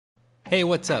Hey,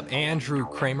 what's up? Andrew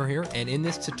Kramer here, and in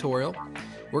this tutorial,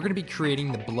 we're going to be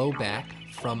creating the blowback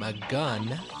from a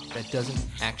gun that doesn't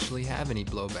actually have any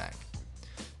blowback.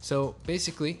 So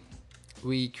basically,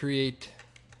 we create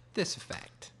this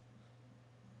effect.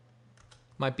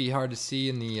 Might be hard to see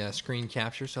in the screen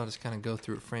capture, so I'll just kind of go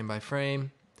through it frame by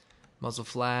frame. Muzzle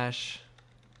flash.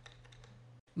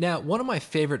 Now, one of my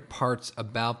favorite parts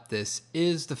about this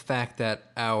is the fact that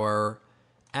our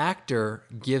actor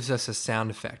gives us a sound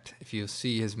effect. If you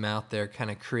see his mouth there, kind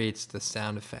of creates the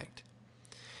sound effect.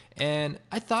 And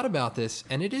I thought about this,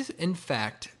 and it is in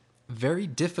fact very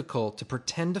difficult to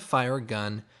pretend to fire a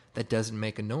gun that doesn't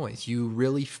make a noise. You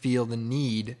really feel the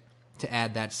need to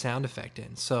add that sound effect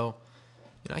in. So,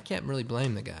 I can't really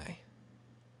blame the guy.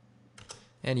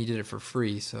 And he did it for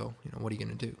free, so, what are you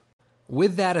going to do?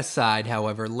 With that aside,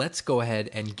 however, let's go ahead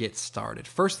and get started.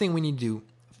 First thing we need to do,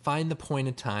 find the point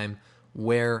in time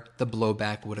where the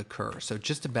blowback would occur. So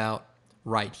just about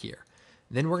right here.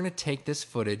 Then we're going to take this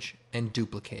footage and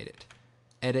duplicate it.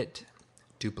 Edit,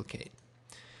 duplicate.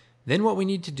 Then what we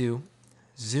need to do,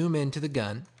 zoom into the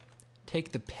gun,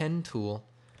 take the pen tool,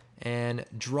 and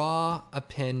draw a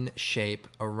pen shape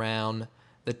around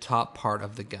the top part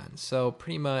of the gun. So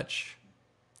pretty much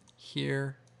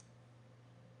here.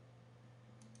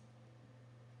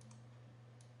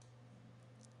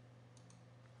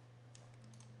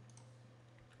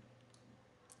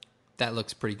 That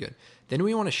looks pretty good. Then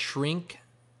we want to shrink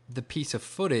the piece of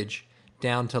footage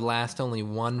down to last only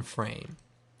one frame.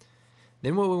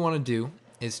 Then what we want to do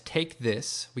is take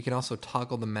this. We can also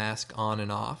toggle the mask on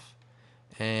and off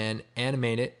and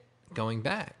animate it going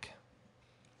back.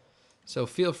 So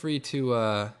feel free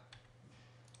to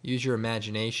use your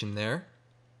imagination there.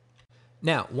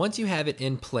 Now, once you have it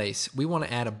in place, we want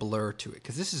to add a blur to it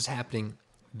because this is happening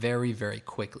very, very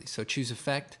quickly. So choose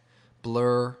Effect,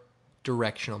 Blur,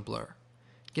 Directional blur.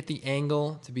 Get the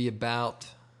angle to be about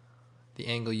the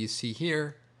angle you see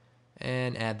here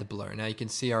and add the blur. Now you can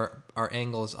see our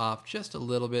angle is off just a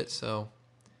little bit, so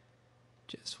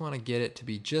just want to get it to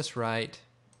be just right.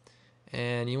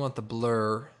 And you want the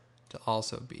blur to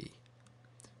also be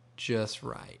just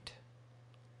right.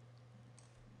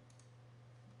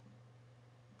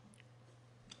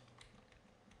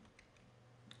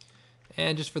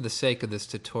 And just for the sake of this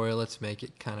tutorial, let's make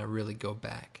it kind of really go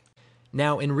back.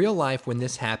 Now, in real life, when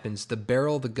this happens, the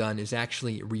barrel of the gun is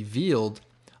actually revealed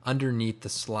underneath the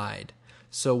slide.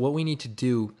 So what we need to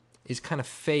do is kind of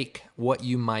fake what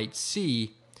you might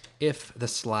see if the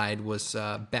slide was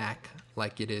back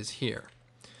like it is here.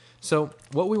 So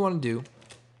what we want to do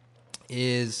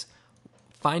is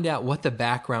find out what the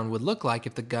background would look like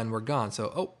if the gun were gone.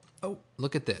 So,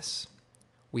 look at this.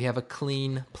 We have a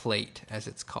clean plate, as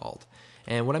it's called.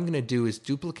 And what I'm going to do is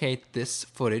duplicate this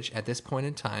footage at this point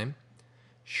in time,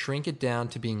 shrink it down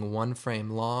to being one frame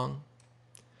long,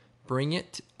 bring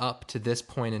it up to this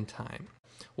point in time.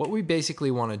 What we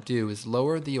basically want to do is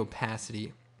lower the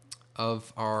opacity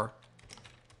of our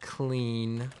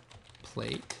clean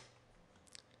plate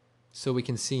so we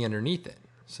can see underneath it.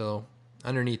 So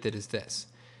underneath it is this.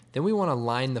 Then we want to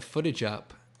line the footage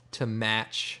up to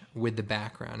match with the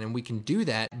background. And we can do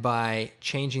that by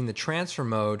changing the transfer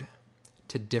mode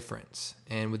to difference.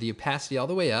 And with the opacity all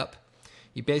the way up,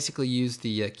 you basically use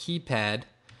the keypad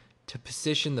to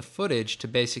position the footage to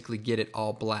basically get it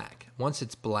all black. Once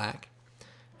it's black,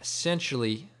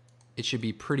 essentially it should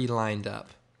be pretty lined up.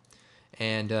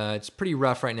 And it's pretty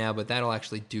rough right now, but that'll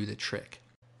actually do the trick.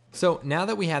 So now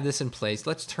that we have this in place,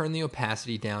 let's turn the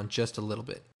opacity down just a little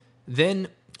bit. Then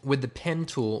with the pen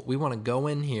tool, we want to go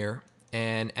in here,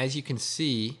 and as you can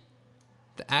see,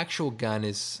 the actual gun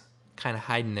is kind of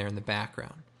hiding there in the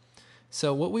background.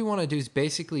 So what we want to do is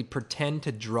basically pretend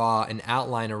to draw an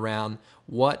outline around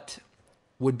what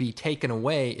would be taken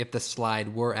away if the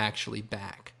slide were actually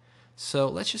back. So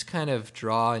let's just kind of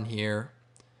draw in here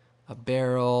a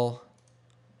barrel,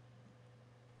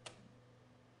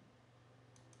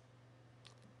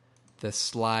 the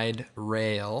slide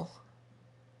rail,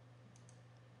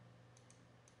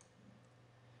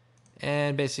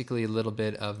 and basically a little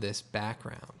bit of this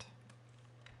background.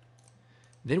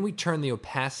 Then we turn the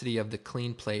opacity of the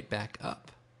clean plate back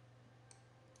up.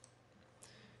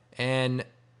 And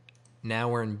now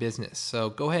we're in business.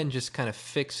 So go ahead and just kind of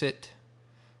fix it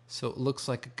so it looks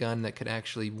like a gun that could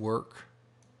actually work.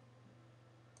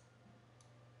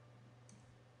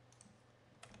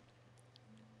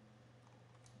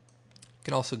 You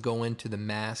can also go into the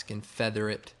mask and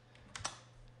feather it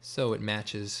so it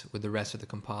matches with the rest of the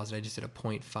composite. I just did a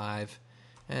 0.5.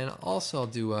 And also I'll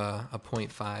do a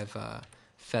 0.5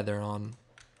 feather on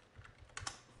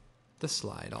the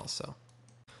slide also.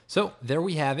 So there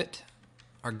we have it.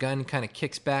 our gun kind of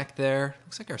kicks back there.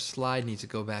 Looks like our slide needs to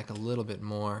go back a little bit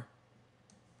more.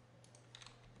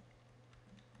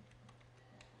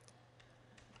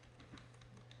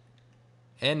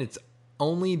 And it's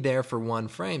only there for one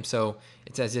frame, so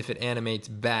it's as if it animates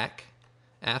back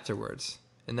afterwards.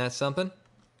 Isn't that something?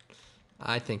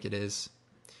 I think it is.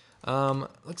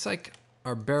 Looks like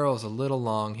our barrel is a little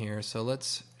long here, so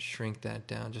let's shrink that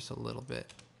down just a little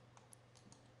bit.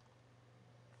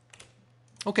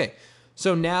 Okay,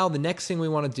 so now the next thing we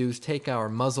want to do is take our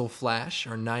muzzle flash,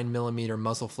 our 9mm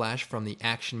muzzle flash from the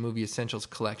Action Movie Essentials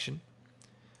collection,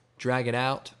 drag it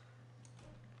out,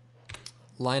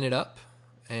 line it up,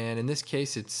 and in this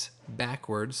case it's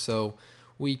backwards, so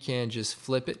we can just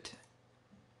flip it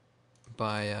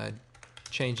by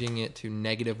changing it to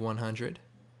 -100.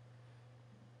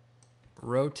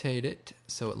 Rotate it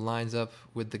so it lines up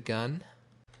with the gun.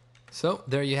 So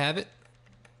there you have it.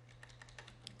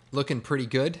 Looking pretty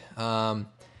good.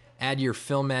 Add your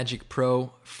Filmagic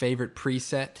Pro favorite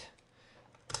preset,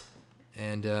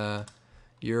 and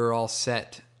you're all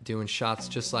set doing shots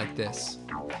just like this.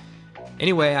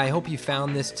 Anyway, I hope you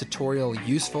found this tutorial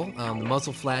useful. The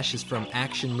muzzle flash is from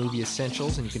Action Movie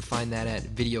Essentials, and you can find that at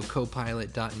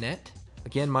videocopilot.net.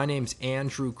 Again, my name's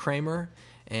Andrew Kramer,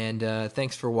 and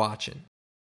thanks for watching.